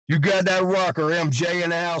You got that rocker, MJ, in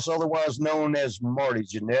the house, otherwise known as Marty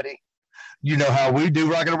Jannetty. You know how we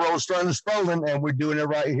do rock and roll, starting and strolling, and we're doing it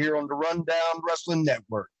right here on the Rundown Wrestling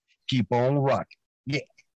Network. Keep on rocking. Yeah.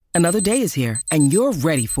 Another day is here, and you're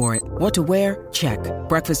ready for it. What to wear? Check.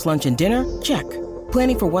 Breakfast, lunch, and dinner? Check.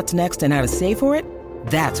 Planning for what's next and how to save for it?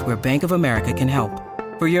 That's where Bank of America can help.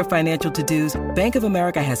 For your financial to-dos, Bank of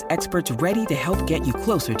America has experts ready to help get you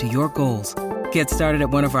closer to your goals. Get started at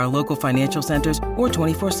one of our local financial centers or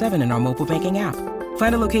 24/7 in our mobile banking app.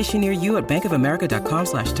 Find a location near you at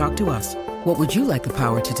bankofamerica.com/talktous. What would you like the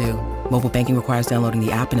power to do? Mobile banking requires downloading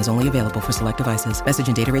the app and is only available for select devices. Message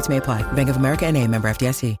and data rates may apply. Bank of America N.A., member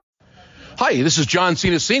FDIC. Hi, this is John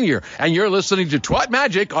Cena Sr., and you're listening to Twat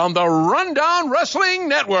Magic on the Rundown Wrestling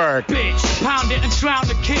Network. Bitch, pound it and drown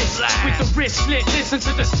the kids. With the wrist slit, listen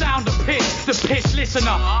to the sound of piss. The piss listener.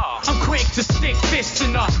 I'm quick to stick fists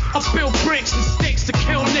in her. I build bricks and sticks to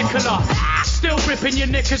kill Nicola. Still ripping your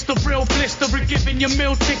knickers, the real blister. And giving your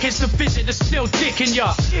meal tickets to visit the still dicking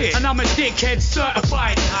ya. And I'm a dickhead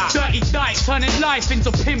certified. Dirty dyke, turning life into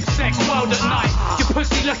pimp sex world at night. Your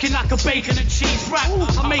pussy looking like a bacon and cheese wrap.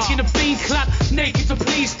 I'm making a bean clap, naked to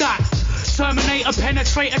please that. Terminator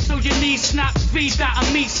penetrator till your knees snap. Feed that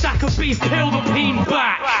a meat stack of beef, peel the peen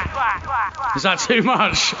back. Is that too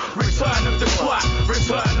much? Return of the twat,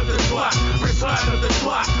 return of the twat, return of the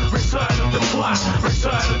twat, return of the twat,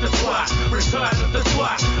 return of the twat, return of the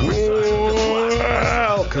twat.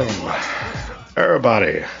 Welcome,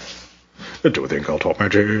 everybody, to a thing called Twat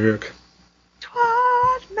Magic.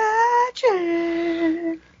 Twat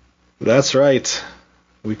Magic. That's right.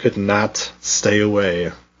 We could not stay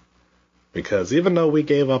away. Because even though we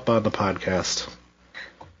gave up on the podcast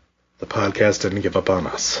didn't give up on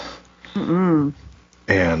us. Mm-mm.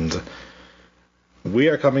 And we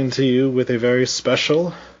are coming to you with a very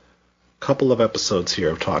special couple of episodes here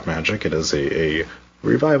of Twat Magic. It is a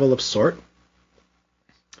revival of sort.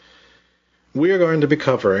 We are going to be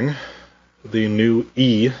covering the new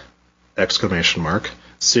E!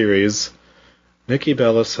 Series, Nikki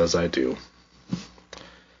Bella Says I Do.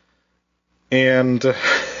 And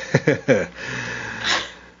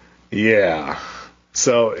yeah.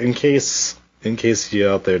 So in case you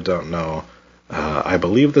out there don't know, I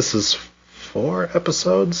believe this is 4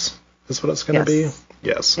 episodes. Is what it's going to be.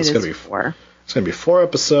 Yes, it's going to be 4. It's going to be 4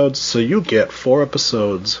 episodes. So you get 4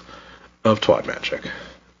 episodes of Twat Magic,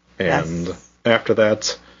 and after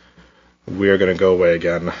that, we are going to go away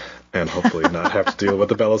again and hopefully not have to deal with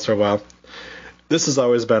the Bellas for a while. This has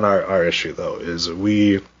always been our issue, though, is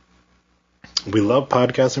we love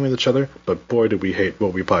podcasting with each other, but boy, do we hate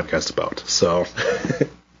what we podcast about. So,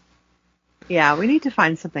 yeah, we need to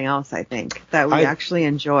find something else, I think, that we actually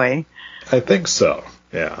enjoy. I think so,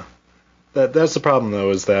 yeah. That's the problem,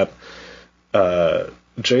 though, is that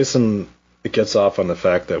Jason gets off on the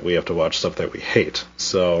fact that we have to watch stuff that we hate.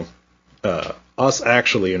 So, us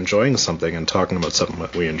actually enjoying something and talking about something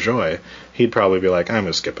that we enjoy, he'd probably be like, I'm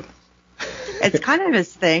going to skip it. It's kind of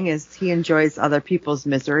his thing, is he enjoys other people's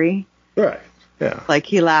misery. Right. Yeah. Like,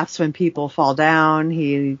 he laughs when people fall down.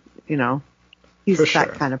 He's For that sure.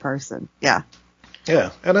 kind of person. Yeah.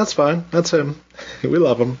 Yeah, and that's fine. That's him. We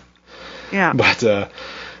love him. Yeah.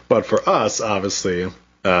 But for us, obviously,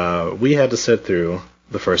 we had to sit through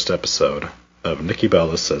the first episode of Nikki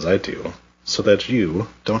Bella Says I Do, so that you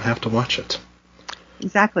don't have to watch it.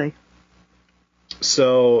 Exactly.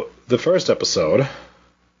 So, the first episode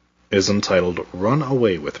is entitled Run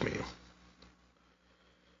Away With Me.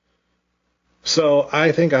 So,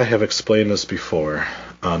 I think I have explained this before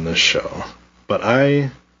on this show, but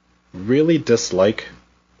I really dislike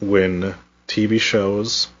when TV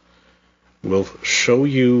shows will show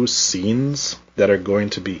you scenes that are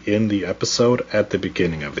going to be in the episode at the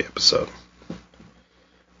beginning of the episode.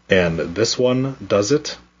 And this one does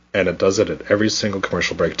it, and it does it at every single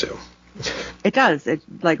commercial break, too. It does. It,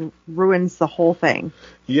 ruins the whole thing.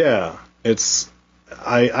 Yeah,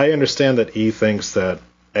 I understand that E thinks that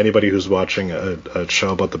anybody who's watching a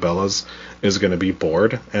show about the Bellas is going to be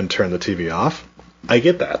bored and turn the TV off. I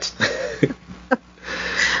get that.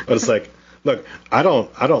 But it's like, look, I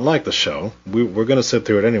don't like the show. We're going to sit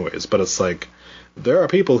through it anyways, but it's like, there are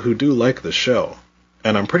people who do like the show,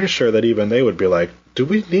 and I'm pretty sure that even they would be like, do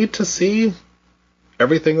we need to see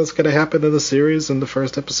everything that's going to happen in the series in the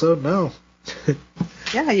first episode? No.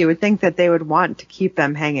 Yeah, you would think that they would want to keep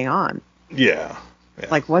them hanging on. Yeah.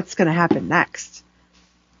 Like, what's going to happen next?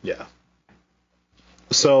 Yeah.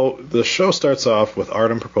 So the show starts off with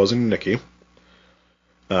Artem proposing to Nikki,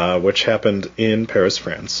 which happened in Paris,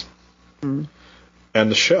 France. Mm. And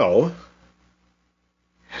the show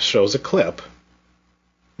shows a clip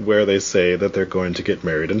where they say that they're going to get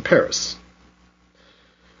married in Paris.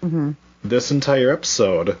 Mm-hmm. This entire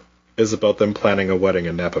episode is about them planning a wedding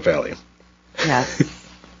in Napa Valley. Yes.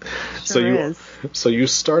 So you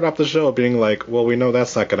start off the show being like, well, we know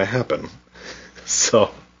that's not going to happen.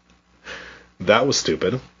 So that was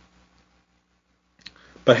stupid.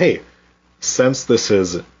 But hey, since this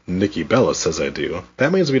is Nikki Bella Says I Do,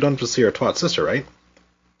 that means we don't have to see our twat sister, right?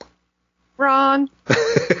 Wrong.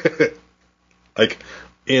 Like,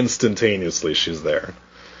 instantaneously she's there.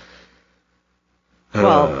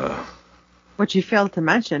 Well, what you failed to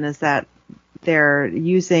mention is that they're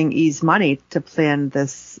using E's money to plan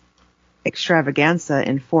this extravaganza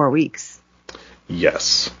in 4 weeks.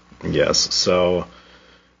 Yes. So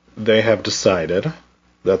they have decided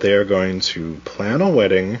that they are going to plan a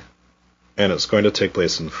wedding, and it's going to take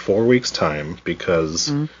place in 4 weeks' time,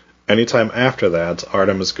 because anytime after that,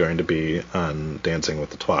 Artem is going to be on Dancing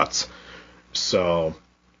with the Twats. So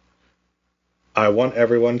I want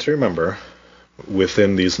everyone to remember,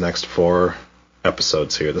 within these next 4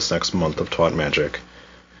 episodes here, this next month of Twat Magic,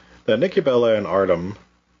 that Nikki Bella and Artem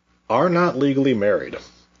are not legally married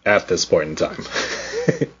at this point in time.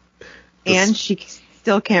 And she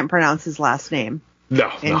still can't pronounce his last name. No.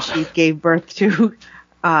 She gave birth to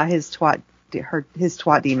his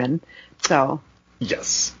twat demon. So.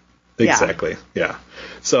 Yes. Exactly. Yeah.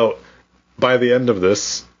 So by the end of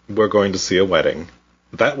this, we're going to see a wedding.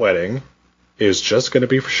 That wedding is just going to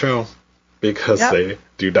be for show, because they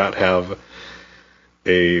do not have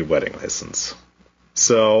a wedding license.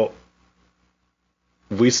 So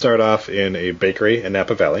we start off in a bakery in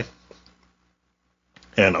Napa Valley,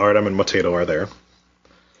 and Artem and Potato are there.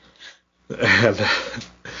 And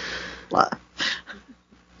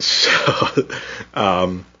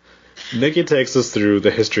so, Nikki takes us through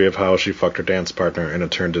the history of how she fucked her dance partner, and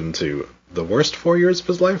it turned into the worst 4 years of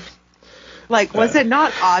his life. Like, was it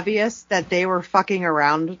not obvious that they were fucking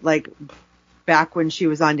around, like, back when she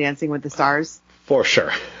was on Dancing with the Stars? For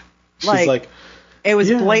sure. She's like, it was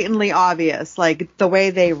blatantly obvious, like, the way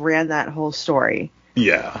they ran that whole story.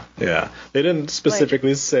 Yeah. They didn't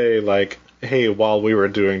specifically say, like, hey, while we were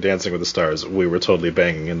doing Dancing with the Stars, we were totally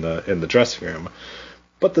banging in the dressing room.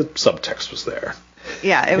 But the subtext was there.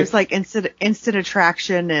 Yeah, it was like instant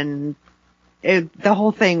attraction, and the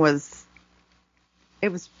whole thing was...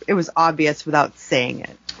 It was obvious without saying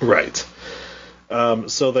it. Right.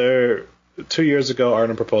 So 2 years ago,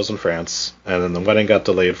 Artem proposed in France, and then the wedding got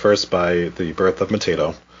delayed first by the birth of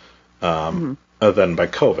Potato, then by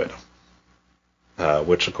COVID.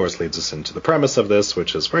 Which, of course, leads us into the premise of this,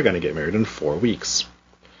 which is we're going to get married in 4 weeks.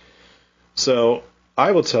 So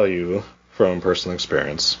I will tell you from personal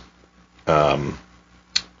experience,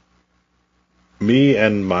 me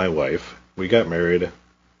and my wife, we got married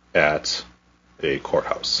at a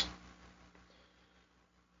courthouse.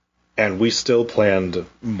 And we still planned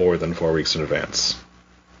more than 4 weeks in advance.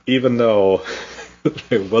 Even though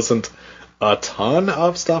there wasn't a ton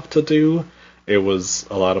of stuff to do, it was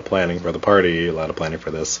a lot of planning for the party, a lot of planning for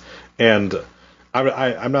this. And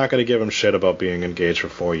I'm not going to give him shit about being engaged for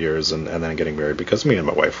 4 years and then getting married, because me and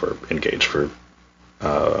my wife were engaged for,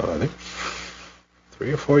 I think,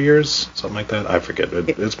 3 or 4 years, something like that. I forget.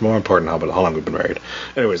 It's more important how long we've been married.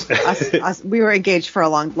 Anyways. We were engaged for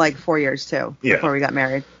 4 years, too, before we got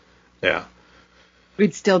married. Yeah.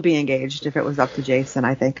 We'd still be engaged if it was up to Jason,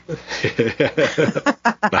 I think.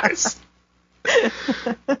 Nice.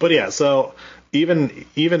 But yeah, so even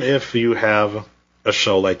if you have a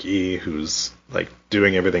show like E who's like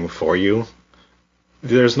doing everything for you,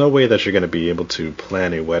 there's no way that you're going to be able to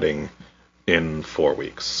plan a wedding in 4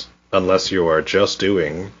 weeks unless you are just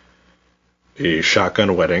doing a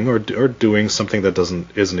shotgun wedding or doing something that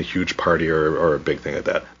isn't a huge party or a big thing like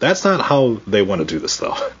that. That's not how they want to do this,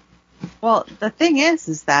 though. Well, the thing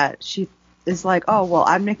is that she is like, oh, well,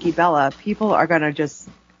 I'm Nikki Bella. People are going to just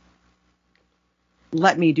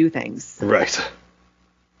let me do things. Right.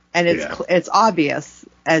 And it's obvious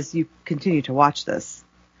as you continue to watch this.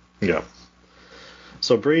 Yeah.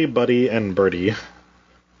 So Bree, Buddy, and Birdie,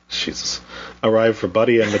 Jesus, arrive for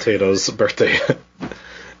Buddy and Potato's birthday.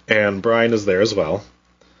 And Brian is there as well.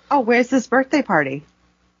 Oh, where's this birthday party?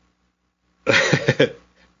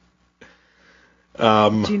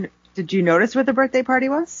 Did you notice where the birthday party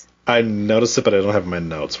was? I noticed it, but I don't have my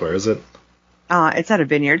notes. Where is it? It's at a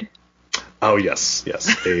vineyard. Oh, yes.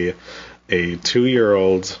 A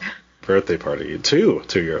 2-year-old birthday party. Two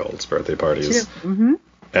 2-year-olds birthday parties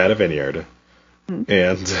at a vineyard.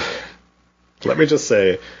 And let me just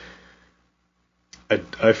say,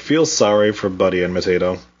 I feel sorry for Buddy and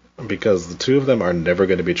Potato, because the two of them are never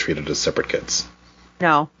going to be treated as separate kids.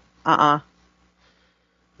 No.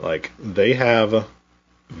 Like, they have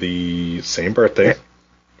the same birthday.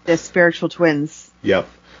 They're spiritual twins. Yep.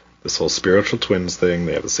 this whole spiritual twins thing.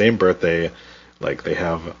 They have the same birthday. Like, they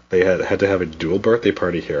had to have a dual birthday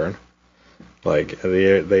party here. Like,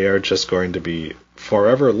 they are just going to be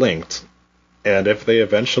forever linked. And if they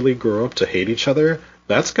eventually grow up to hate each other,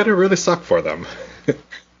 that's going to really suck for them.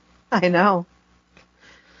 I know.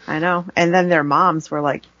 And then their moms were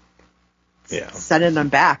like, sending them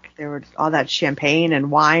back. There were all that champagne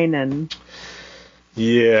and wine and...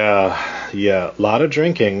 Yeah. A lot of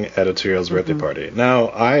drinking at a 2-year-old's birthday party. Now,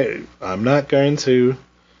 I'm not going to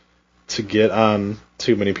get on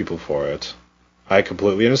too many people for it. I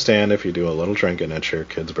completely understand if you do a little drinking at your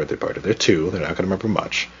kid's birthday party. They're 2. They're not going to remember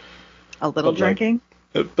much. A little drinking?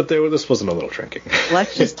 But this wasn't a little drinking.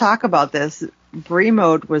 Let's just talk about this. Brie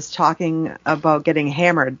Mode was talking about getting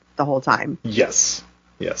hammered the whole time. Yes.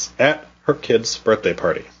 At her kid's birthday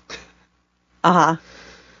party. Uh-huh.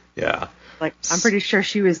 Yeah. Like, I'm pretty sure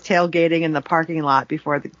she was tailgating in the parking lot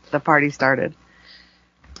before the party started.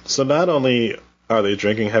 So not only are they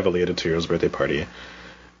drinking heavily at a 2-year-old's birthday party,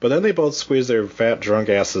 but then they both squeeze their fat, drunk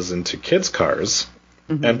asses into kids' cars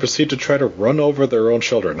and proceed to try to run over their own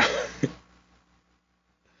children.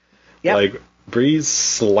 Yep. Like, Bree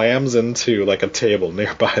slams into, like, a table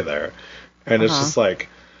nearby there. And it's just like,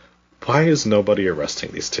 why is nobody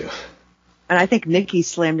arresting these two? And I think Nikki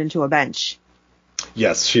slammed into a bench.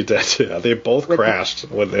 Yes, she did. Yeah, they both crashed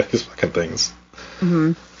with these fucking things.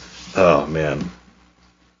 Mm-hmm. Oh, man.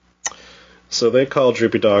 So they call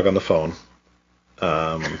Droopy Dog on the phone.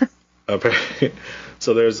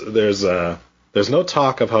 So there's no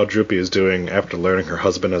talk of how Droopy is doing after learning her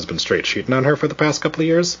husband has been straight cheating on her for the past couple of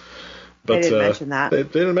years. But they didn't mention that. They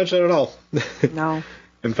didn't mention it at all. No.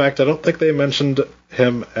 In fact, I don't think they mentioned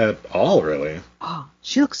him at all, really. Oh,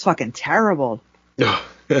 she looks fucking terrible.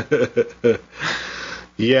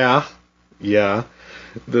 Yeah.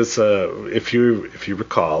 This, if you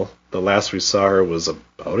recall, the last we saw her was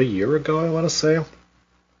about a year ago, I want to say.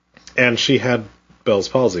 And she had Bell's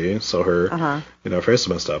palsy, so her, face was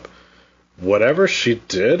messed up. Whatever she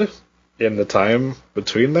did in the time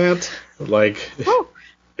between that, like,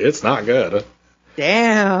 it's not good.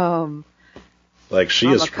 Damn. Like, she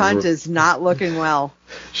Mama Cunt is not looking well.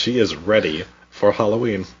 She is ready for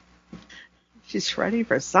Halloween. She's ready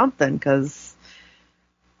for something, because,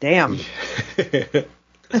 damn.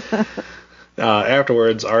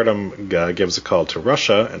 Afterwards, Artem gives a call to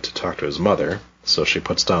Russia and to talk to his mother. So she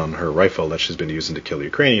puts down her rifle that she's been using to kill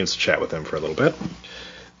Ukrainians to chat with him for a little bit.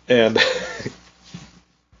 And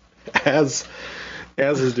as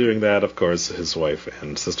he's doing that, of course, his wife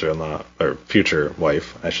and sister-in-law, or future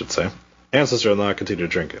wife, I should say, and sister-in-law continue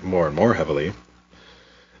to drink more and more heavily.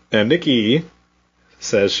 And Nikki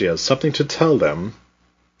says she has something to tell them,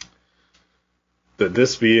 that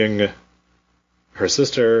this being her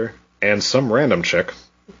sister and some random chick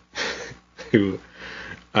who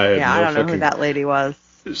I don't know who that lady was.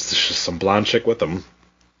 It's just some blonde chick with them.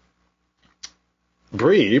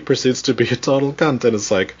 Bree proceeds to be a total cunt and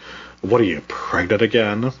is like, what are you, pregnant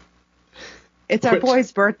again? It's our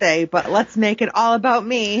boy's birthday, but let's make it all about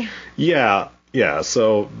me. Yeah,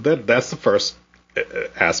 so that's the first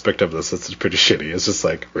aspect of this. It's pretty shitty. It's just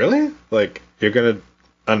like, really? Like, you're going to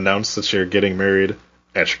announce that you're getting married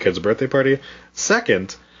at your kid's birthday party?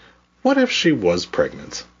 Second, what if she was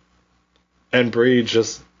pregnant? And Bree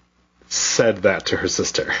just said that to her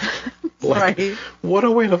sister. Like, right. What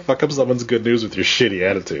a way to fuck up someone's good news with your shitty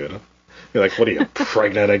attitude. You're like, what are you,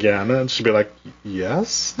 pregnant again? And she'd be like,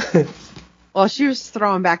 yes. Well, she was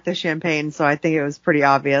throwing back the champagne, so I think it was pretty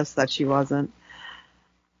obvious that she wasn't.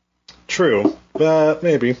 True, but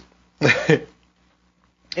maybe.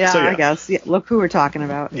 Yeah, so, I guess. Yeah, look who we're talking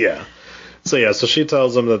about. Yeah. So she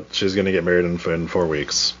tells him that she's going to get married in 4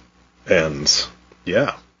 weeks. And,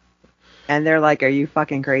 yeah. And they're like, are you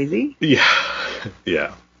fucking crazy?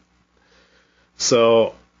 Yeah.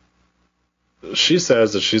 So she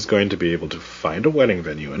says that she's going to be able to find a wedding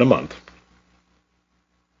venue in a month.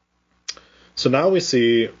 So now we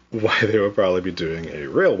see why they would probably be doing a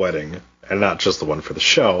real wedding and not just the one for the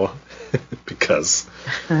show. Because,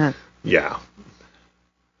 yeah.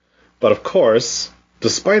 But of course,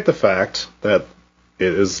 despite the fact that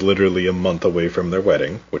it is literally a month away from their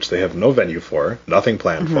wedding, which they have no venue for, nothing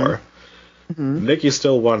planned for, Nikki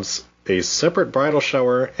still wants a separate bridal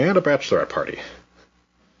shower and a bachelorette party.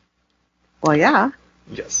 Well, yeah.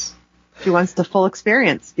 Yes. She wants the full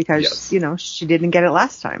experience because, she didn't get it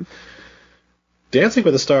last time. Dancing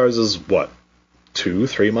with the Stars is,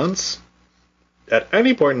 2-3 months? At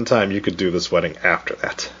any point in time, you could do this wedding after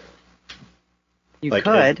that. You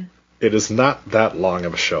could. It is not that long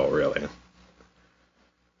of a show, really.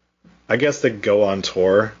 I guess they go on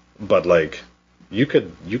tour, but, you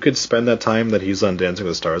could spend that time that he's on Dancing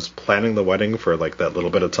with the Stars planning the wedding for like that little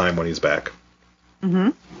bit of time when he's back. Mm-hmm.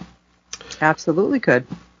 Absolutely could.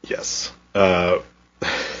 Yes.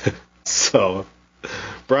 So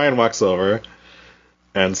Brian walks over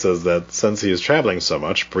and says that since he is traveling so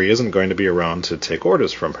much, Bree isn't going to be around to take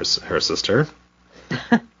orders from her sister.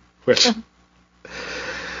 Which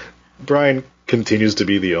Brian continues to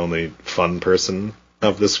be the only fun person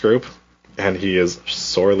of this group, and he is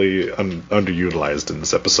sorely underutilized in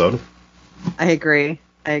this episode. I agree.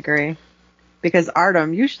 Because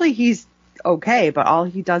Artem, usually he's okay, but all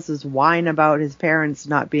he does is whine about his parents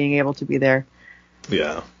not being able to be there.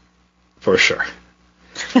 Yeah, for sure.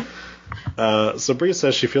 So Bree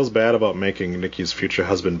says she feels bad about making Nikki's future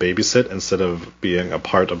husband babysit instead of being a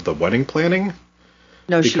part of the wedding planning.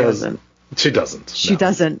 No, she doesn't. She doesn't. She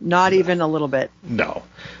doesn't. Not even a little bit. No.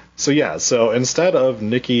 So instead of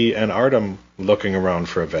Nikki and Artem looking around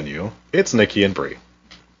for a venue, it's Nikki and Bree.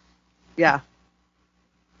 Yeah.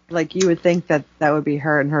 Like, you would think that would be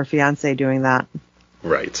her and her fiancé doing that.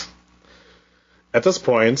 Right. At this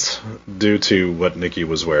point, due to what Nikki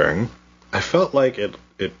was wearing, I felt like it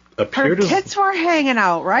appeared her tits were hanging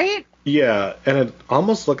out, right? Yeah, and it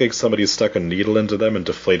almost looked like somebody stuck a needle into them and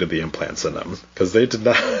deflated the implants in them, because they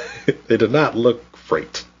did not look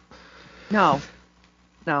great. No,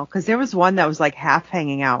 because there was one that was like half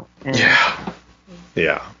hanging out. And...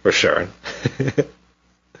 Yeah, for sure.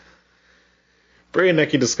 Bree and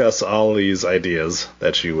Nikki discuss all these ideas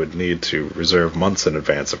that you would need to reserve months in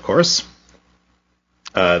advance, of course.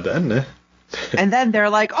 And then they're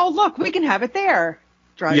like, "Oh, look, we can have it there."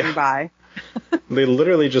 Driving by. They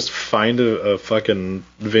literally just find a fucking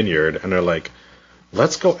vineyard, and they're like,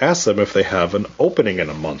 "Let's go ask them if they have an opening in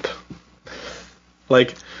a month."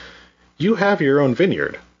 Like, you have your own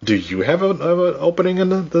vineyard. Do you have an opening in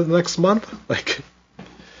the next month? Like,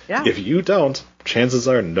 if you don't, chances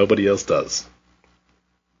are nobody else does.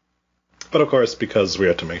 But of course, because we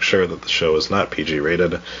have to make sure that the show is not PG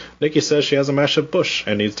rated, Nikki says she has a massive bush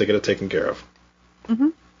and needs to get it taken care of. Mm-hmm.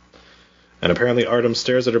 And apparently Artem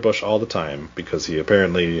stares at her bush all the time, because he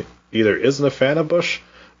apparently either isn't a fan of bush,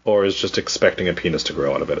 or is just expecting a penis to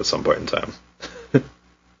grow out of it at some point in time.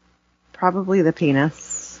 Probably the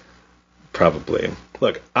penis. Probably.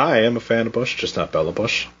 Look, I am a fan of bush, just not Bella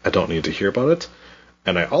Bush. I don't need to hear about it.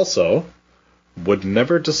 And I also would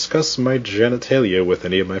never discuss my genitalia with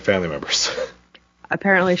any of my family members.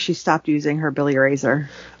 Apparently she stopped using her Billy Razor.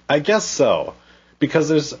 I guess so. Because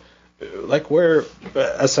there's... Like, we're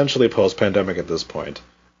essentially post-pandemic at this point.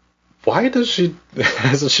 Why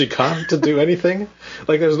hasn't she gone to do anything?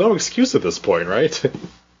 Like, there's no excuse at this point, right?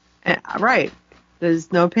 Right.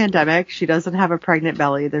 There's no pandemic. She doesn't have a pregnant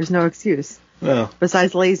belly. There's no excuse. No.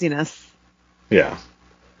 Besides laziness. Yeah.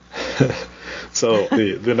 So,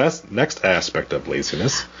 the next aspect of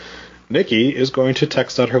laziness, Nikki is going to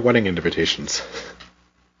text out her wedding invitations.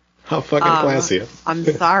 How fucking classy. I'm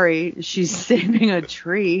sorry. She's saving a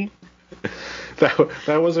tree.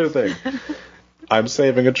 That was her thing. I'm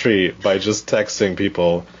saving a tree by just texting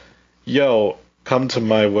people, "Yo, come to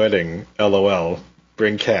my wedding, LOL,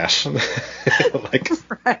 bring cash." Like,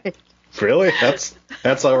 right. Really? That's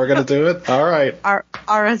how we're gonna do it? All right.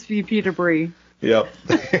 RSVP to Bree. Yep.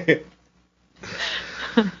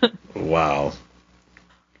 Wow.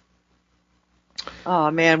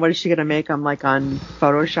 Oh man, what is she gonna make them, like, on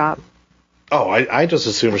Photoshop? Oh, I just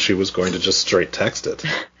assumed she was going to just straight text it.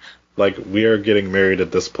 Like, we are getting married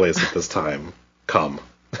at this place at this time. Come.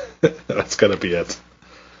 That's gonna be it.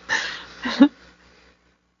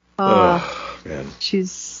 Oh, man.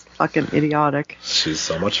 She's fucking idiotic. She's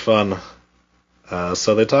so much fun.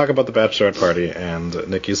 So they talk about the bachelorette party, and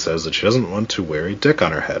Nikki says that she doesn't want to wear a dick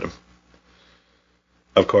on her head.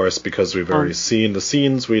 Of course, because we've already seen the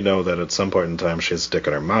scenes, we know that at some point in time she has a dick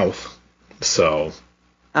in her mouth. So,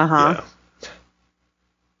 yeah.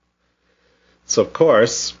 So, of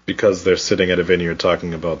course, because they're sitting at a vineyard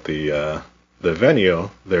talking about the venue,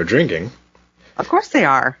 they're drinking. Of course they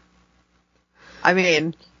are. I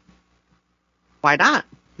mean, why not?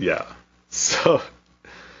 Yeah. So,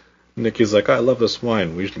 Nikki's like, "I love this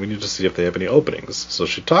wine. We need to see if they have any openings." So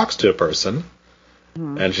she talks to a person,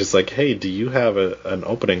 and she's like, "Hey, do you have an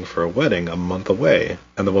opening for a wedding a month away?"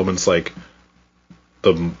 And the woman's like,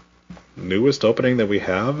 "The newest opening that we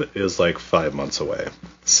have is like 5 months away."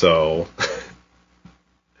 So...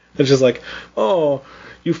 And she's like, "Oh,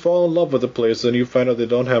 you fall in love with a place and you find out they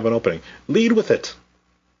don't have an opening. Lead with it.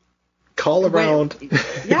 Call around."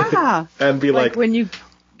 Yeah. And be like... when you...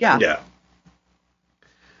 Yeah. Yeah.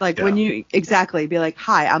 Like, when you... Exactly. Be like,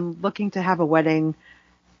 "Hi, I'm looking to have a wedding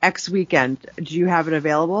X weekend. Do you have it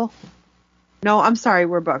available?" No, I'm sorry,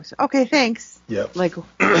 we're booked. Okay, thanks. Yep. Like,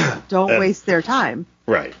 don't waste their time.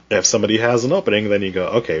 Right. If somebody has an opening, then you go,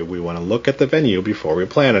 okay, we want to look at the venue before we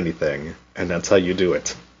plan anything. And that's how you do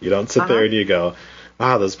it. You don't sit there and you go,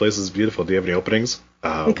 wow, this place is beautiful. Do you have any openings?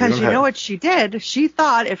 Because you know what she did? She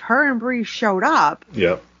thought if her and Bree showed up,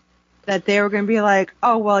 Yep. that they were going to be like,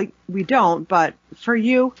 oh, well, we don't, but for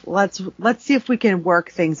you, let's see if we can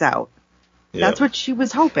work things out. Yep. That's what she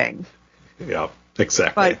was hoping. Yeah,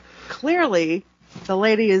 exactly. But clearly, the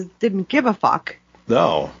lady didn't give a fuck.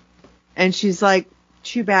 No. And she's like,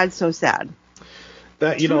 too bad, so sad.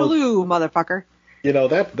 That Toodaloo, motherfucker. You know,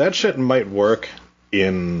 that shit might work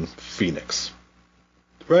in Phoenix.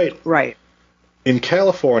 Right? Right. In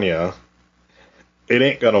California, it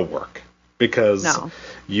ain't gonna work. Because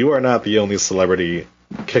you are not the only celebrity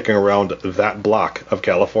kicking around that block of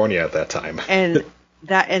California at that time. And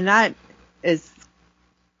that is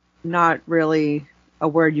not really a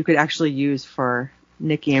word you could actually use for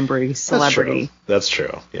Nikki and Bree's celebrity. That's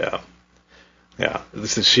true. Yeah. Yeah.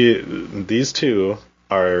 These two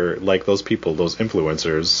are like those people, those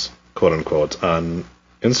influencers, quote unquote, on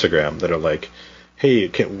Instagram that are like, hey,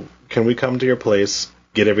 can we come to your place,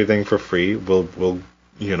 get everything for free? We'll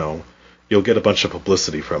you'll get a bunch of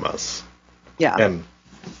publicity from us. Yeah. And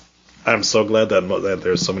I'm so glad that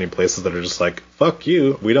there's so many places that are just like, fuck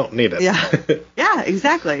you, we don't need it. Yeah. Yeah,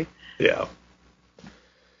 exactly. Yeah.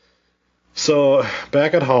 So,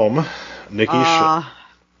 back at home, Nikki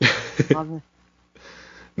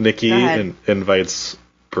invites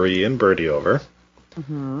Bree and Birdie over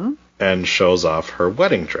and shows off her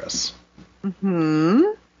wedding dress. Mm-hmm.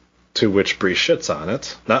 To which Bree shits on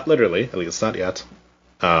it. Not literally, at least not yet.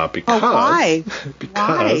 Because why?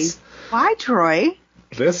 Because why, Troy?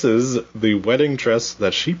 This is the wedding dress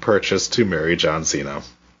that she purchased to marry John Cena.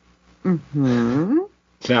 Mm-hmm.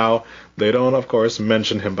 Now, they don't, of course,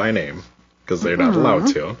 mention him by name, because they're not allowed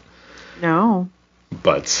to. No.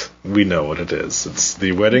 But we know what it is. It's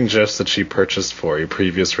the wedding dress that she purchased for a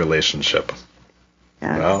previous relationship.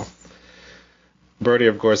 Yes. Well, Birdie,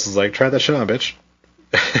 of course, is like, try that shit on, bitch.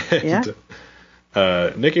 Yeah.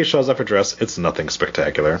 Nikki shows off her dress. It's nothing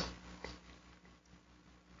spectacular.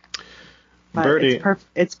 But Birdie,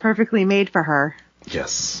 it's perfectly made for her.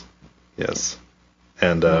 Yes.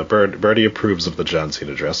 And Birdie approves of the John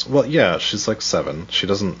Cena dress. Well, yeah, she's like 7. She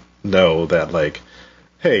doesn't know that, like,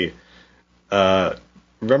 hey,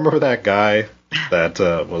 remember that guy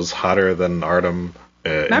that was hotter than Artem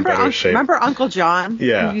in better shape? Remember Uncle John?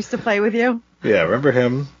 Yeah. Who used to play with you? Yeah, remember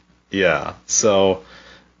him? Yeah. So,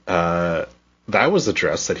 that was the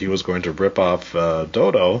dress that he was going to rip off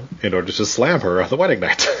Dodo in order to slam her on the wedding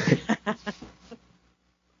night.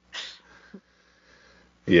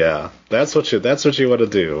 Yeah, that's what you want to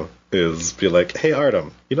do, is be like, hey,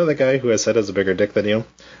 Artem, you know that guy who I said has a bigger dick than you? I'm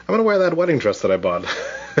going to wear that wedding dress that I bought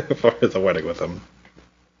for the wedding with him.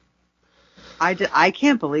 I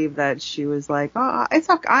can't believe that she was like, oh, it's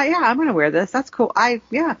okay. Yeah, I'm going to wear this. That's cool.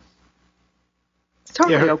 It's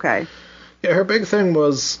totally okay. Yeah, her big thing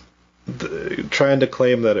was trying to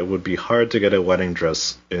claim that it would be hard to get a wedding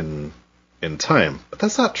dress in time. But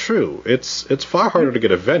that's not true. It's far harder to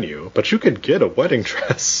get a venue, but you could get a wedding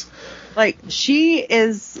dress. Like,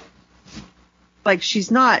 she's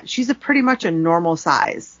a pretty much a normal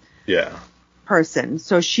size person.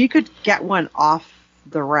 So she could get one off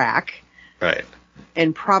the rack. Right.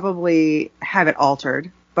 And probably have it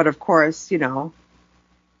altered. But of course,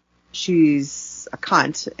 she's a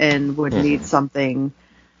cunt and would need something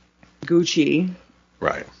Gucci.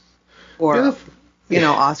 Right. Or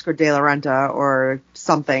Oscar de la Renta or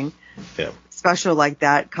something special like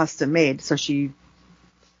that, custom made. So she,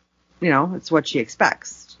 it's what she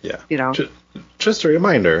expects. Yeah. Just a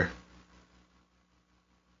reminder,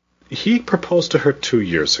 he proposed to her 2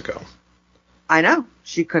 years ago. I know.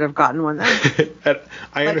 She could have gotten one then.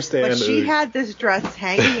 I understand. But she had this dress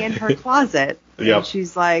hanging in her closet. And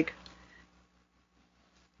she's like...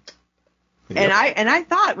 And I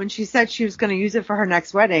thought when she said she was going to use it for her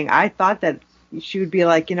next wedding, I thought that she would be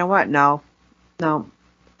like, you know what? No.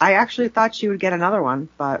 I actually thought she would get another one,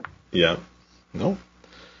 but... Yeah. No.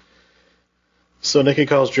 So Nikki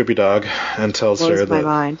calls Droopy Dog and tells her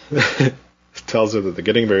that they're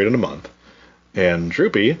getting married in a month. And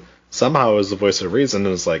Droopy somehow is the voice of reason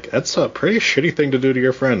and is like, that's a pretty shitty thing to do to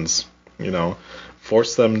your friends.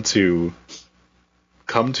 Force them to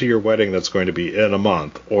come to your wedding that's going to be in a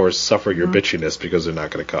month or suffer your bitchiness because they're not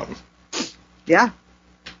going to come. Yeah.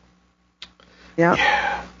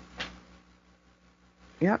 Yeah.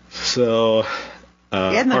 Yep. So,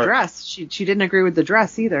 and the dress. She didn't agree with the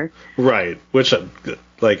dress either. Right. Which,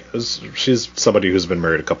 she's somebody who's been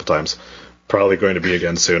married a couple times. probably going to be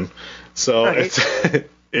again soon. So Right.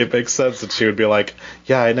 it makes sense that she would be like,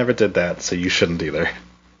 yeah, I never did that, so you shouldn't either.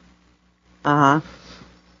 Uh-huh.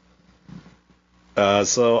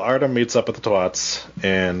 So Artem meets up with the Twats,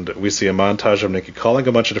 and we see a montage of Nikki calling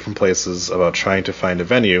a bunch of different places about trying to find a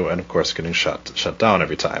venue, and of course getting shut down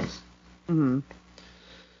every time. Mm-hmm.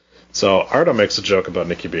 So Artem makes a joke about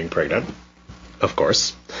Nikki being pregnant, of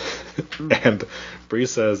course, and Bree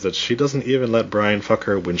says that she doesn't even let Brian fuck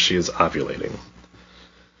her when she is ovulating.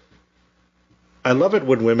 I love it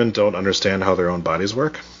when women don't understand how their own bodies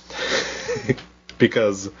work,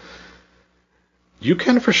 because you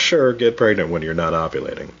can for sure get pregnant when you're not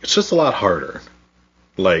ovulating. It's just a lot harder.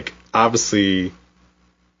 Like, obviously,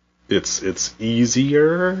 it's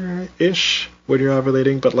easier-ish when you're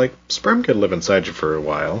ovulating, but, like, sperm can live inside you for a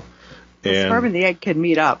while. The sperm and the egg can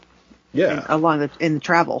meet up. Yeah. In the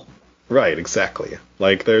travel. Right, exactly.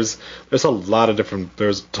 Like, there's a lot of different...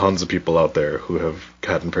 There's tons of people out there who have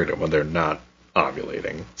gotten pregnant when they're not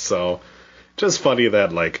ovulating. So, just funny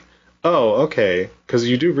that, like, oh, okay, because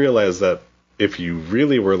you do realize that if you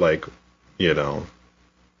really were like, you know,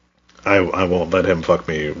 I won't let him fuck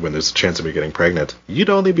me when there's a chance of me getting pregnant,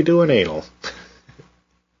 you'd only be doing anal.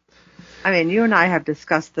 I mean, you and I have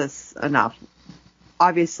discussed this enough.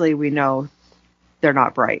 Obviously, we know they're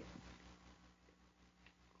not bright.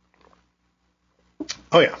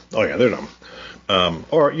 Oh yeah, they're dumb.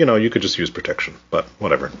 Or, you know, you could just use protection, but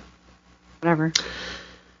whatever. Whatever.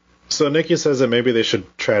 So Nikki says that maybe they should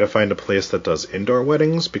try to find a place that does indoor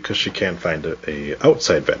weddings because she can't find a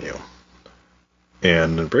outside venue.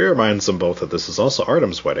 And Brie reminds them both that this is also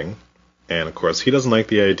Artem's wedding, and of course he doesn't like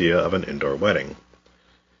the idea of an indoor wedding.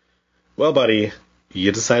 Well, buddy,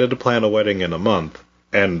 you decided to plan a wedding in a month,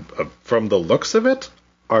 and from the looks of it,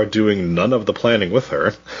 are doing none of the planning with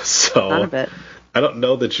her. So None of it. I don't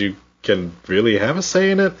know that you can really have a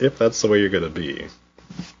say in it if that's the way you're going to be.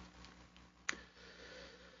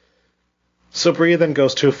 So Brie then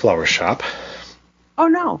goes to a flower shop. Oh,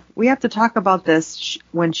 no. We have to talk about this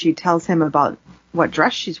when she tells him about what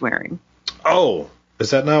dress she's wearing. Oh, is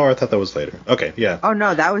that now, or I thought that was later? Okay, yeah. Oh,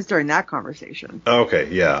 no, that was during that conversation. Okay,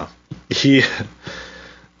 yeah. She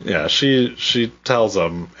tells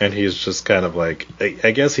him, and he's just kind of like,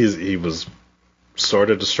 I guess he was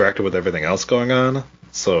sort of distracted with everything else going on,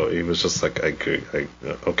 so he was just like, okay.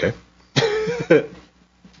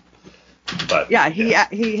 But yeah,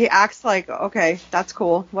 he acts like, okay, that's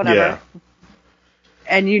cool, whatever. Yeah.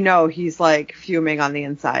 And you know he's like fuming on the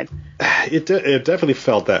inside. It definitely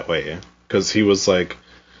felt that way, because he was like,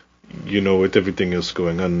 you know, with everything else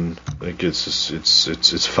going on, like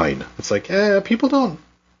it's fine. It's like, people don't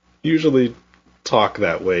usually talk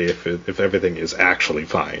that way if everything is actually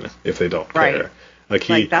fine, if they don't care. Right.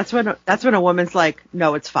 Like that's when a woman's like,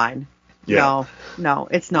 no, it's fine. Yeah. No,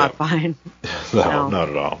 it's not fine. No, not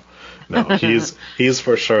at all. No, he's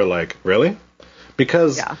for sure like, really?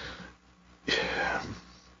 Because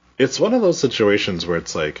it's one of those situations where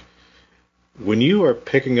it's like, when you are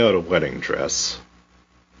picking out a wedding dress,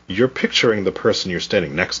 you're picturing the person you're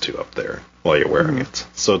standing next to up there while you're wearing it.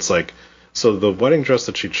 So it's like, so the wedding dress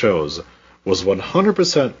that she chose was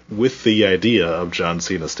 100% with the idea of John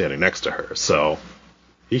Cena standing next to her. So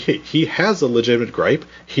he has a legitimate gripe.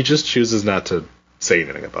 He just chooses not to say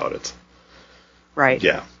anything about it. Right.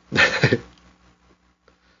 Yeah.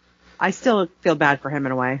 I still feel bad for him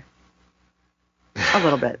in a way. A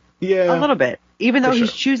little bit. Yeah. A little bit. Even though For he's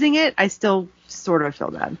sure. choosing it, I still sort of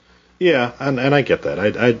feel bad. Yeah, and I get that.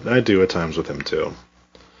 I do at times with him too.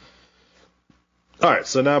 Alright,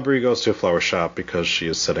 so now Brie goes to a flower shop because she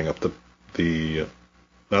is setting up the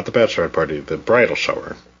not the bachelorette party, the bridal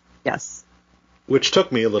shower. Yes. Which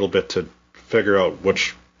took me a little bit to figure out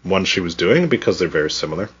which one she was doing because they're very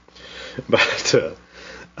similar. But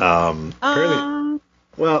apparently,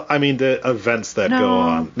 well, I mean the events that go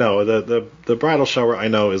on. No, the bridal shower I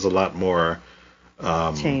know is a lot more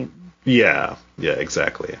Tame. Yeah,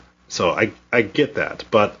 exactly. So I get that,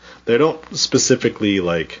 but they don't specifically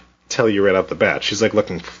like tell you right off the bat. She's like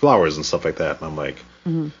looking for flowers and stuff like that, and I'm like,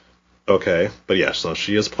 okay, but yeah. So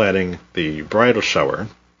she is planning the bridal shower.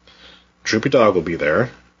 Droopy Dog will be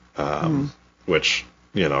there, which,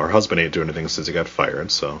 you know, her husband ain't doing anything since he got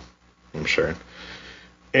fired, so I'm sure.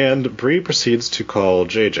 And Bree proceeds to call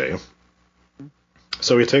JJ.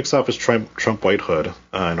 So he takes off his Trump white hood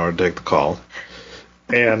in order to take the call,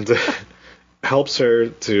 and helps her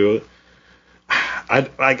to... I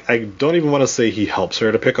don't even want to say he helps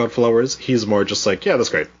her to pick out flowers. He's more just like, yeah, that's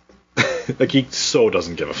great. Like, he so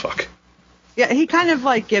doesn't give a fuck. Yeah, he kind of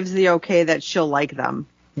like gives the okay that she'll like them.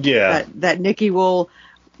 Yeah. That Nikki will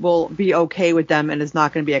will be okay with them and is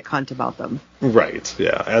not going to be a cunt about them. Right,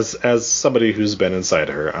 yeah. As somebody who's been inside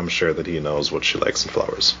her, I'm sure that he knows what she likes in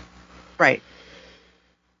flowers. Right.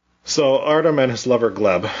 So Artem and his lover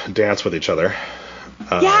Gleb dance with each other.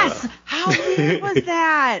 Yes! How weird was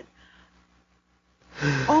that?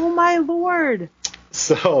 Oh my lord.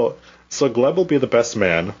 So Gleb will be the best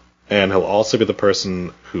man, and he'll also be the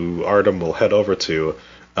person who Artem will head over to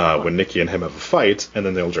when Nikki and him have a fight, and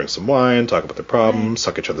then they'll drink some wine, talk about their problems,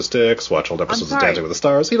 suck each other's dicks, watch old episodes of Dancing with the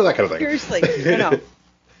Stars, you know, that kind of thing. Seriously,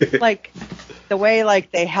 like, the way,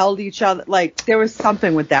 like, they held each other, like, there was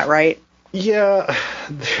something with that, right? Yeah.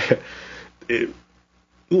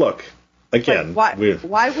 Look, again. Like,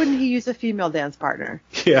 why wouldn't he use a female dance partner?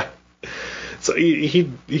 Yeah. So he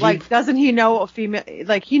like, doesn't he know a female,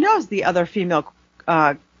 like, he knows the other female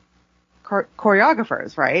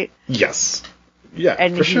choreographers, right? Yes. Yeah,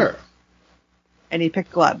 and for sure. And he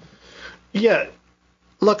picked Gleb. Yeah.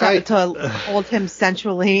 Look, to hold him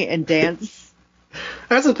sensually and dance.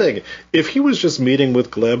 That's the thing. If he was just meeting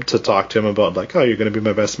with Gleb to talk to him about, like, oh, you're going to be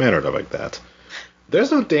my best man or something like that,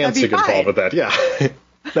 there's no dancing involved with that. Yeah.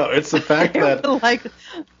 No, it's the fact that, like,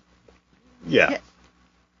 yeah.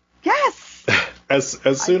 Yes.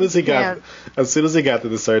 As soon as he got there,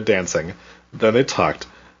 they started dancing. Then they talked.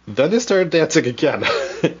 Then they started dancing again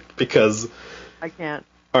because I can't.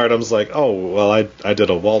 Artem's like, oh, well, I did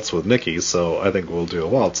a waltz with Nikki, so I think we'll do a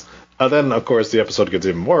waltz. And then, of course, the episode gets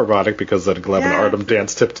even more erotic because then Gleb and Artem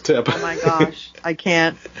dance tip to tip. Oh my gosh, I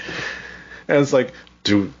can't. And it's like,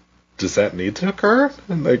 does that need to occur?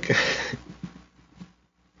 And like,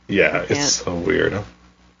 yeah, it's so weird.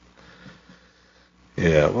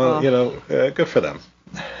 Yeah, well, you know, good for them.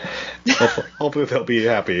 Hopefully they'll be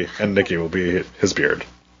happy, and Nikki will be his beard.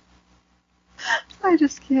 I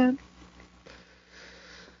just can't.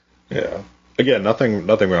 Yeah. Again, nothing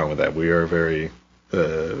wrong with that. We are very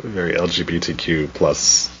LGBTQ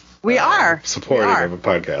plus. We are supporting of a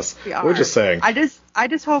podcast. We are. We're just saying. I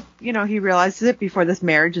just hope he realizes it before this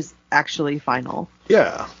marriage is actually final.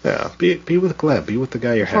 Yeah. Be with Gleb. Be with the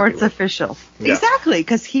guy you're happy with. Before it's official. Yeah. Exactly,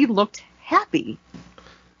 because he looked happy.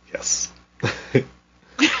 Yes.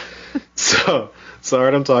 So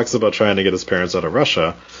Artem talks about trying to get his parents out of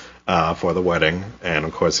Russia for the wedding, and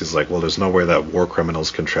of course he's like, well, there's no way that war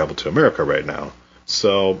criminals can travel to America right now.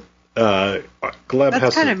 So Gleb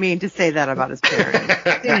That's kind of mean to say that about his parents.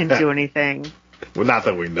 They didn't do anything. Well, not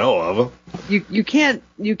that we know of. You can't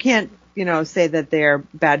say that they're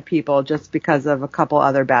bad people just because of a couple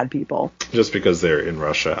other bad people. Just because they're in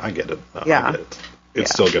Russia. I get it. Yeah. I get it.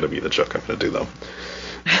 It's still going to be the joke I'm going to do, though.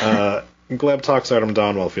 Gleb talks Artem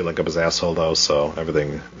down while feeling up his asshole, though, so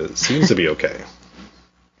everything seems to be okay.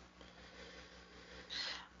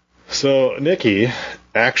 So Nikki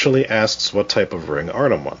actually asks what type of ring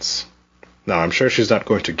Artem wants. Now, I'm sure she's not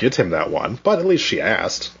going to get him that one, but at least she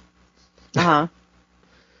asked. Uh-huh.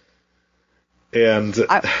 And...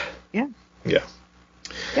 Yeah. Yeah.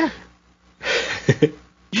 Yeah.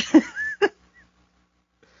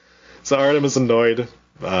 So Artem is annoyed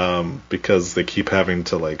because they keep having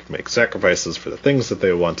to, like, make sacrifices for the things that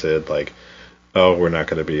they wanted, like, oh, we're not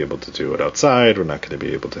going to be able to do it outside, we're not going to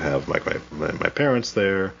be able to have, like, my parents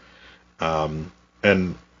there.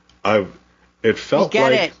 And it felt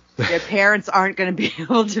like... We get it. Your parents aren't going to be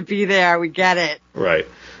able to be there. We get it. Right.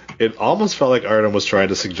 It almost felt like Artem was trying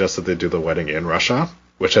to suggest that they do the wedding in Russia,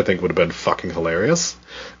 which I think would have been fucking hilarious.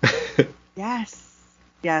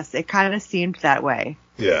 Yes, it kind of seemed that way.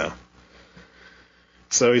 Yeah.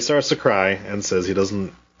 So he starts to cry and says he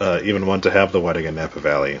doesn't even want to have the wedding in Napa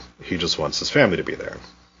Valley. He just wants his family to be there.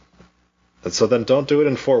 And so then don't do it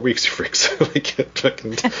in 4 weeks, you freaks.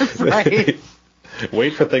 Right.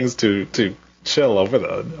 Wait for things to chill out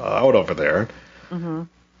over there. Mm-hmm.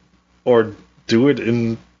 Or do it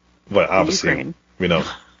in, obviously, Ukraine.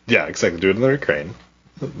 Yeah, exactly. Do it in the Ukraine.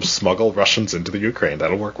 Smuggle Russians into the Ukraine.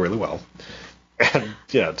 That'll work really well. And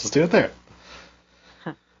yeah, just do it there.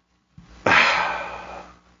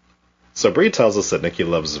 So Bree tells us that Nikki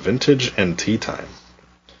loves vintage and tea time.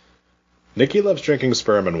 Nikki loves drinking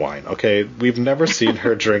sperm and wine. Okay, we've never seen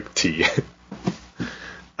her drink tea.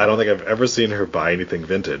 I don't think I've ever seen her buy anything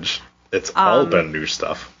vintage. It's all been new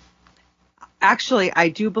stuff. Actually, I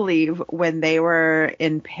do believe when they were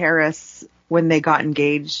in Paris, when they got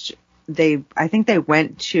engaged, I think they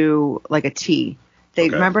went to like a tea.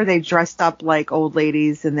 Remember they dressed up like old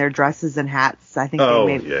ladies in their dresses and hats. I think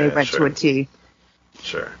they went to a tea.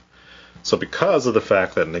 Sure. So because of the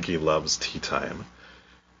fact that Nikki loves tea time,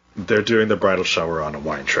 they're doing the bridal shower on a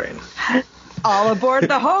wine train. All aboard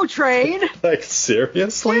the hoe train. Like,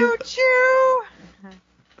 seriously? Choo choo.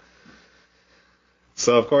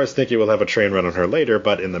 So, of course, Nikki will have a train run on her later,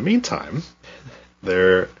 but in the meantime,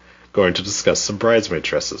 they're going to discuss some bridesmaid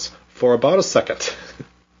dresses for about a second.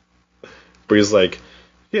 Bree's like,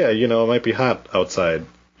 yeah, it might be hot outside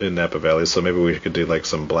in Napa Valley, so maybe we could do, like,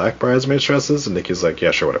 some black bridesmaid dresses? And Nikki's like, yeah,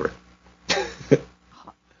 sure, whatever.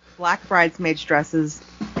 Black bridesmaids dresses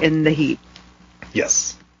in the heat.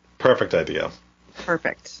 Yes. Perfect idea.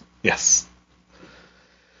 Perfect. Yes.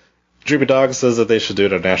 Droopy Dog says that they should do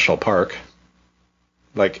it at a national park.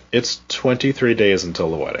 Like, it's 23 days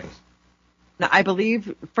until the wedding. Now, I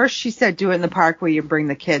believe, first she said do it in the park where you bring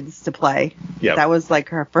the kids to play. Yeah. That was, like,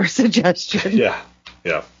 her first suggestion. Yeah.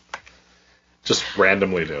 Just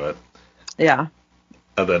randomly do it. Yeah.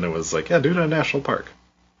 And then it was like, yeah, do it at a national park.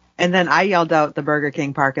 And then I yelled out the Burger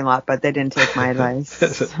King parking lot, but they didn't take my advice.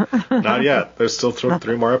 Not yet. There's still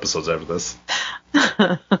 3 more episodes after this.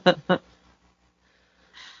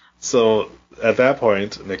 So at that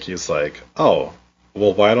point, Nikki's like, oh,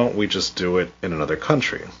 well, why don't we just do it in another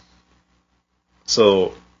country?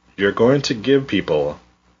 So you're going to give people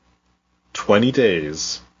 20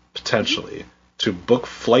 days, potentially, to book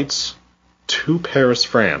flights to Paris,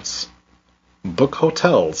 France, book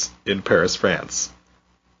hotels in Paris, France,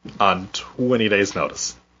 on 20 days'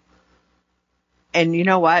 notice. And you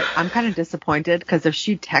know what? I'm kind of disappointed because if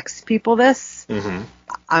she texts people this,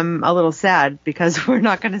 I'm a little sad because we're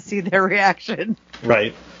not going to see their reaction.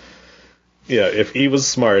 Right. Yeah, if E was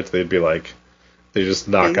smart, they'd be like, they just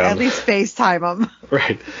knock on... At least FaceTime them.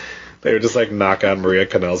 Right. They would just like knock on Maria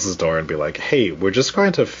Canals' door and be like, hey, we're just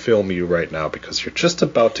going to film you right now because you're just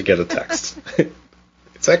about to get a text.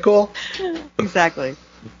 Is that cool? Exactly.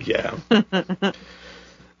 Yeah.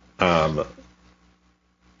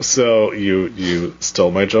 So you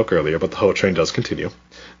stole my joke earlier, but the whole train does continue.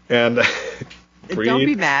 And don't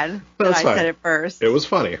be mad that I said it first. It was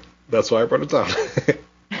funny. That's why I brought it down.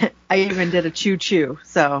 I even did a choo-choo,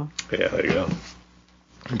 so... Yeah, there you go.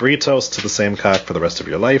 Bree toast to the same cock for the rest of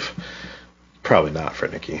your life. Probably not for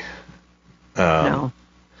Nikki. No.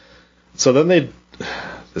 So then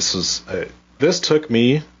this took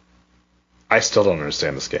me... I still don't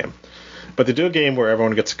understand this game. But they do a game where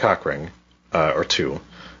everyone gets a cock ring, or 2.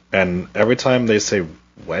 And every time they say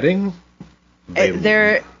wedding...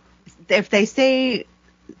 If they say...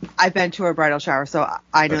 I've been to a bridal shower, so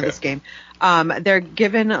I know this game. They're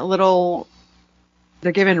given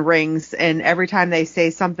rings, and every time they say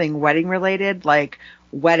something wedding related, like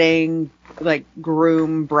wedding, like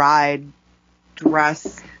groom, bride,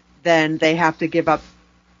 dress, then they have to give up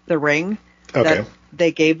the ring that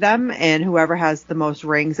they gave them, and whoever has the most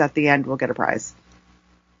rings at the end will get a prize.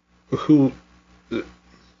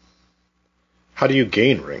 How do you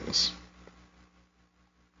gain rings?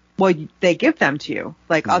 Well, they give them to you,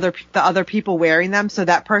 like the other people wearing them. So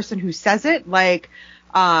that person who says it, like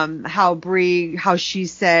how she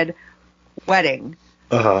said wedding.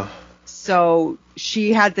 So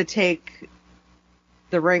she had to take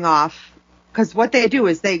the ring off because what they do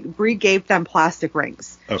is Bree gave them plastic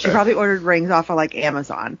rings. Okay. She probably ordered rings off of like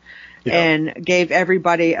Amazon and gave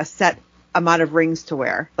everybody a set amount of rings to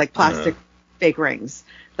wear, like plastic fake rings,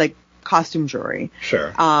 like costume jewelry.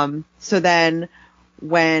 Sure. So then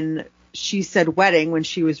when she said wedding, when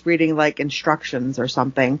she was reading like instructions or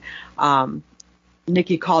something,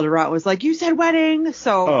 Nikki called her out and was like, you said wedding.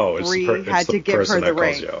 So Bree had to give her the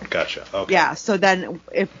ring. Gotcha. Okay. Yeah. So then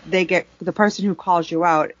if they get the person who calls you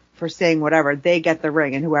out for saying whatever, they get the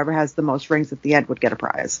ring, and whoever has the most rings at the end would get a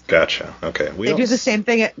prize. Gotcha. Okay. They do the same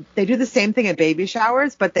thing at baby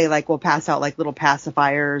showers, but they will pass out like little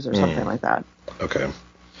pacifiers or something like that. Okay.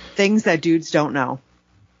 Things that dudes don't know.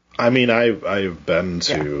 I mean, I've been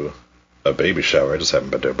to a baby shower. I just haven't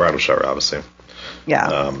been to a bridal shower, obviously.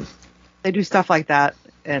 Yeah. They do stuff like that,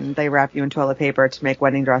 and they wrap you in toilet paper to make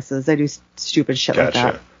wedding dresses. They do stupid shit like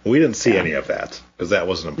that. We didn't see any of that, because that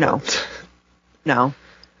wasn't important. No.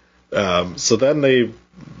 So then they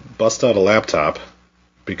bust out a laptop,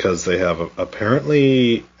 because they have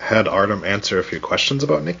apparently had Artem answer a few questions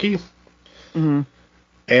about Nikki. Mm-hmm.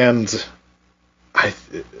 And I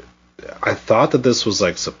thought that this was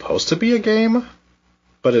like supposed to be a game,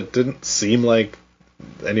 but it didn't seem like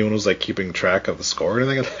anyone was like keeping track of the score or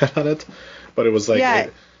anything on it. But it was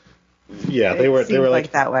like, they were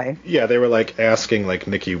like that way. Yeah, they were like asking like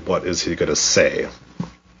Nikki, what is he gonna say?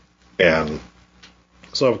 And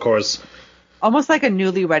so of course, almost like a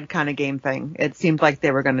newlywed kind of game thing. It seemed like they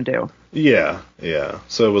were gonna do. Yeah.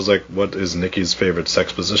 So it was like, what is Nikki's favorite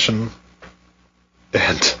sex position?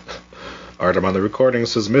 And Artem on the recording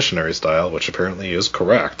says missionary style, which apparently is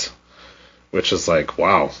correct. Which is like,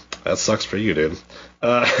 wow, that sucks for you, dude.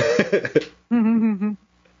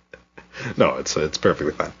 No, it's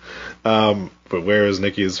perfectly fine. But where is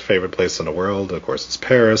Nikki's favorite place in the world? Of course, it's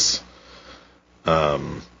Paris.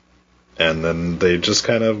 And then they just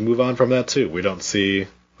kind of move on from that too. We don't see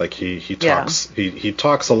like he talks he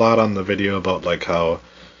talks a lot on the video about like how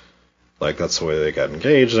like that's the way they got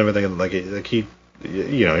engaged and everything, and like he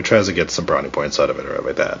you know, he tries to get some brownie points out of it or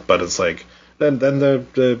like that. But it's like then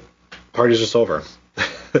the party's just over.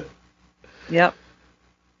 Yep.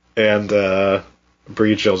 And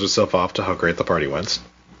Bree chills herself off to how great the party went.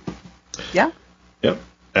 Yeah. Yep.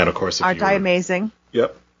 And of course, aren't I amazing?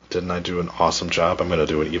 Yep. Didn't I do an awesome job? I'm going to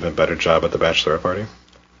do an even better job at the bachelorette party.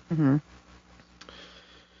 Mm-hmm.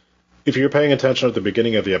 If you're paying attention at the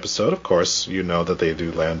beginning of the episode, of course, you know that they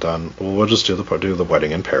do land on. Well, we'll just do the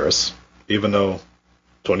wedding in Paris, even though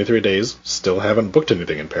 23 days still haven't booked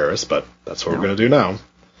anything in Paris, but that's what we're going to do now.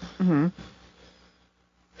 Mm-hmm.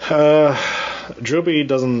 Droopy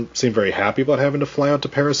doesn't seem very happy about having to fly out to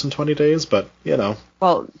Paris in 20 days, but, you know.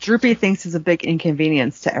 Well, Droopy thinks it's a big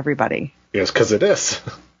inconvenience to everybody. Yes, because it is.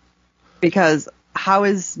 Because how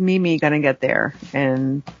is Mimi going to get there?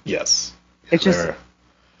 And yes. It's just,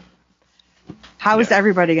 how is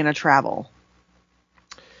everybody going to travel?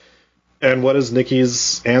 And what is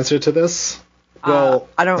Nikki's answer to this? Well,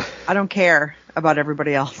 I don't care about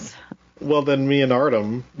everybody else. Well, then me and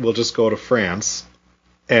Artem will just go to France,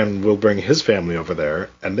 and we'll bring his family over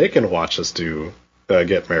there, and they can watch us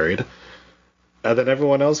get married, and then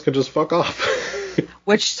everyone else can just fuck off.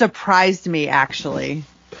 Which surprised me, actually.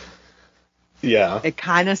 Yeah. It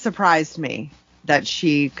kind of surprised me that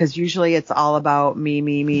because usually it's all about me.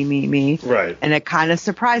 Right. And it kind of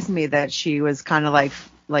surprised me that she was kind of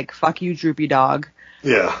like, fuck you, droopy dog.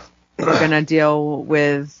 Yeah. We're going to deal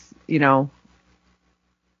with,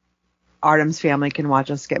 Artem's family can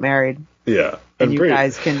watch us get married. Yeah. And you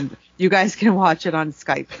guys can watch it on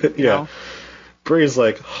Skype. You know? Bree's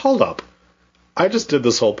like, hold up. I just did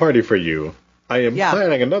this whole party for you. I am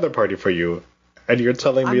planning another party for you. And you're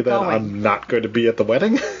telling me that I'm not going to be at the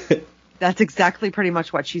wedding? That's exactly pretty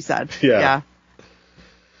much what she said. Yeah.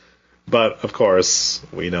 But, of course,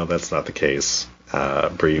 we know that's not the case.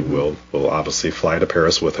 Bree will obviously fly to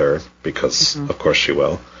Paris with her, because, of course, she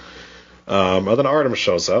will. And then Artem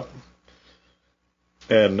shows up.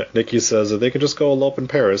 And Nikki says that they can just go elope in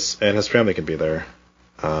Paris, and his family can be there.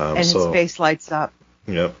 And his face lights up.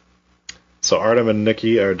 Yep. So Artem and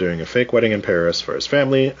Nikki are doing a fake wedding in Paris for his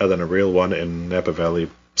family, and then a real one in Napa Valley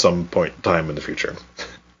some point in time in the future.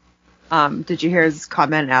 Did you hear his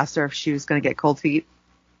comment? Asked her if she was going to get cold feet.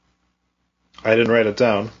 I didn't write it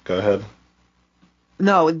down. Go ahead.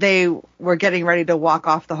 No, they were getting ready to walk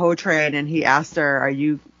off the Ho train, and he asked her, "Are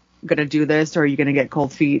you going to do this, or are you going to get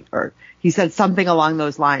cold feet?" Or he said something along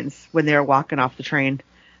those lines when they were walking off the train.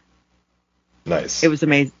 Nice. It was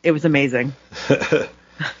amazing. It was amazing.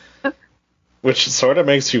 Which sort of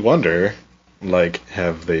makes you wonder, like,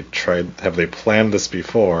 have they planned this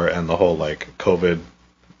before, and the whole, like, COVID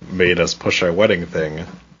made us push our wedding thing,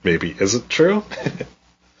 maybe isn't true?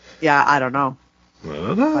 Yeah, I don't know. I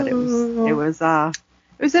don't know. But it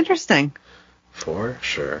was interesting. For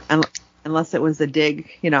sure. Unless it was a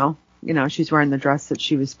dig, she's wearing the dress that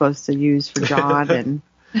she was supposed to use for John, and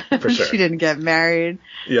for sure. She didn't get married.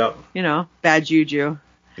 Yep. Bad juju.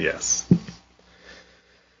 Yes.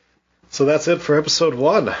 So that's it for episode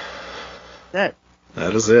 1. That's it.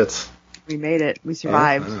 That is it. We made it. We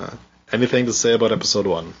survived. Anything to say about episode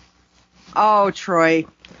 1? Oh, Troy.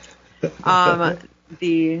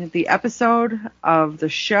 The episode of the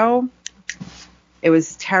show, it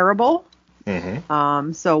was terrible.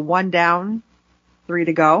 Mm-hmm. So 1 down, 3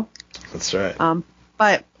 to go. That's right.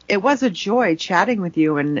 But it was a joy chatting with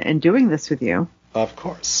you and doing this with you. Of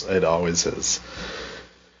course. It always is.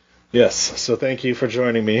 Yes. So thank you for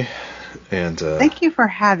joining me. And thank you for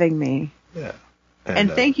having me. Yeah.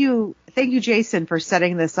 And thank you, Jason, for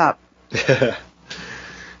setting this up.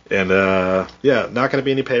 And not going to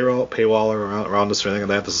be any paywall around this or anything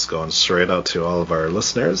like that. This is going straight out to all of our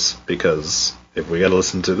listeners, because if we got to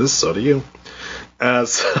listen to this, so do you.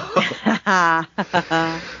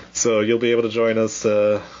 So you'll be able to join us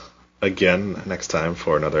again next time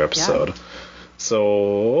for another episode. Yeah.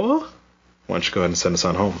 So why don't you go ahead and send us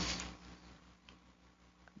on home?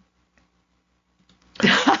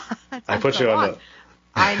 I put you on the...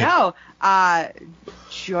 I know.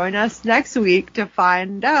 Join us next week to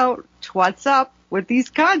find out what's up with these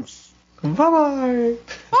cunts. Bye-bye.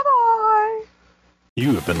 Bye-bye.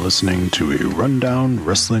 You have been listening to a Rundown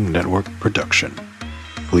Wrestling Network production.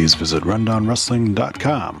 Please visit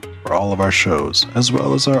rundownwrestling.com for all of our shows, as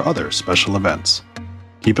well as our other special events.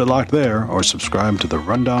 Keep it locked there or subscribe to the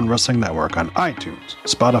Rundown Wrestling Network on iTunes,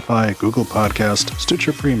 Spotify, Google Podcast,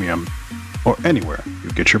 Stitcher Premium, or anywhere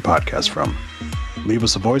you get your podcast from. Leave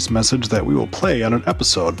us a voice message that we will play on an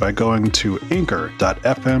episode by going to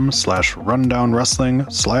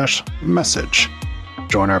anchor.fm/rundownwrestling/message.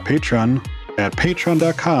 Join our Patreon at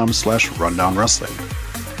patreon.com/rundownwrestling.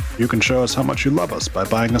 You can show us how much you love us by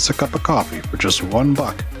buying us a cup of coffee for just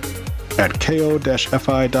 $1 at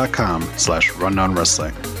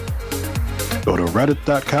ko-fi.com/rundownwrestling. Go to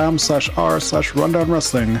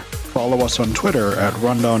reddit.com/r/rundownwrestling. Follow us on Twitter at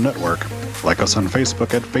Rundown Network. Like us on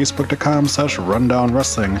Facebook at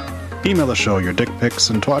facebook.com/rundownwrestling. Email the show your dick pics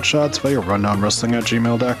and twat shots via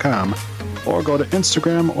rundownwrestling@gmail.com. Or go to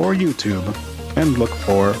Instagram or YouTube and look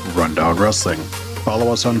for Rundown Wrestling.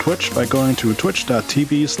 Follow us on Twitch by going to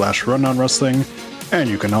twitch.tv/rundownwrestling. And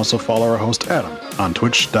you can also follow our host Adam on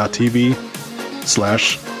twitch.tv/The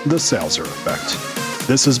Salzer Effect.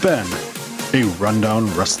 This has been a Rundown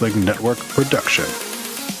Wrestling Network production.